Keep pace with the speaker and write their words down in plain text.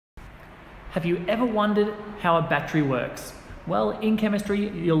Have you ever wondered how a battery works? Well, in chemistry,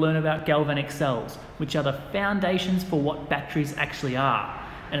 you'll learn about galvanic cells, which are the foundations for what batteries actually are,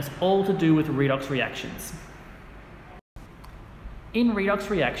 and it's all to do with redox reactions. In redox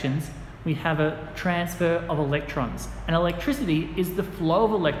reactions, we have a transfer of electrons, and electricity is the flow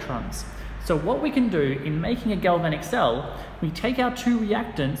of electrons. So what we can do in making a galvanic cell, we take our two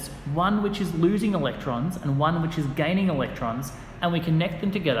reactants, one which is losing electrons and one which is gaining electrons, and we connect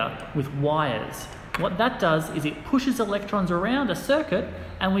them together with wires. What that does is it pushes electrons around a circuit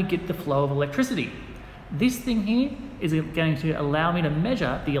and we get the flow of electricity. This thing here is going to allow me to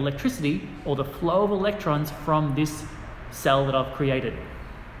measure the electricity or the flow of electrons from this cell that I've created.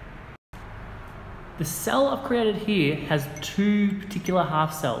 The cell I've created here has two particular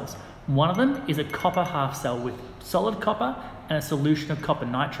half cells. One of them is a copper half cell with solid copper and a solution of copper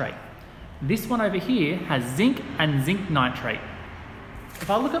nitrate. This one over here has zinc and zinc nitrate. If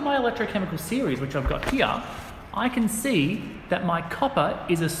I look at my electrochemical series, which I've got here, I can see that my copper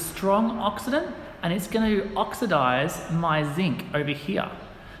is a strong oxidant and it's going to oxidize my zinc over here.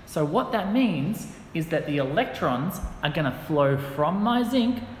 So what that means is that the electrons are going to flow from my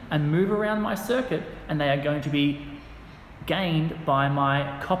zinc and move around my circuit, and they are going to be gained by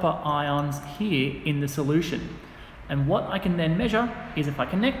my copper ions here in the solution. And what I can then measure is, if I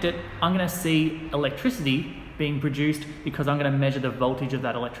connect it, I'm going to see electricity being produced because I'm going to measure the voltage of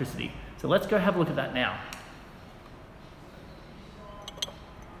that electricity. So let's go have a look at that now.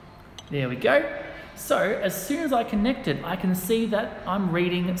 There we go. So as soon as I connect it, I can see that I'm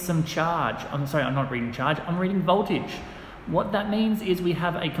reading some charge. I'm not reading charge, I'm reading voltage. What that means is we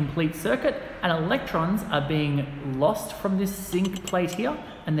have a complete circuit and electrons are being lost from this zinc plate here,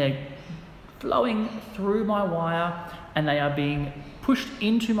 and they're flowing through my wire and they are being pushed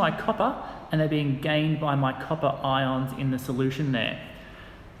into my copper and they're being gained by my copper ions in the solution there.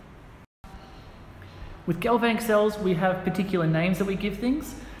 With galvanic cells, we have particular names that we give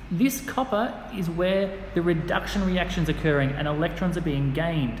things. This copper is where the reduction reaction's occurring and electrons are being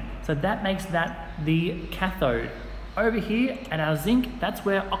gained. So that makes that the cathode. Over here at our zinc, that's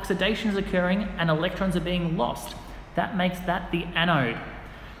where oxidation is occurring and electrons are being lost. That makes that the anode.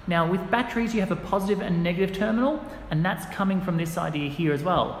 Now with batteries, you have a positive and negative terminal, and that's coming from this idea here as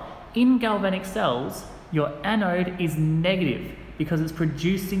well. In galvanic cells, your anode is negative because it's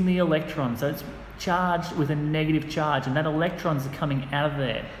producing the electrons. So it's charged with a negative charge, and that electrons are coming out of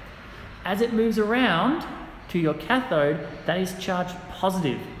there. As it moves around to your cathode, that is charged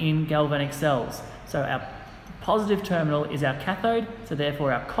positive in galvanic cells. So our positive terminal is our cathode, so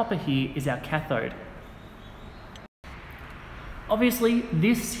therefore our copper here is our cathode. Obviously,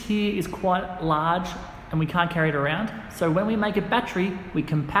 this here is quite large and we can't carry it around. So when we make a battery, we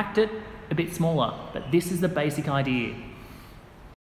compact it a bit smaller, but this is the basic idea.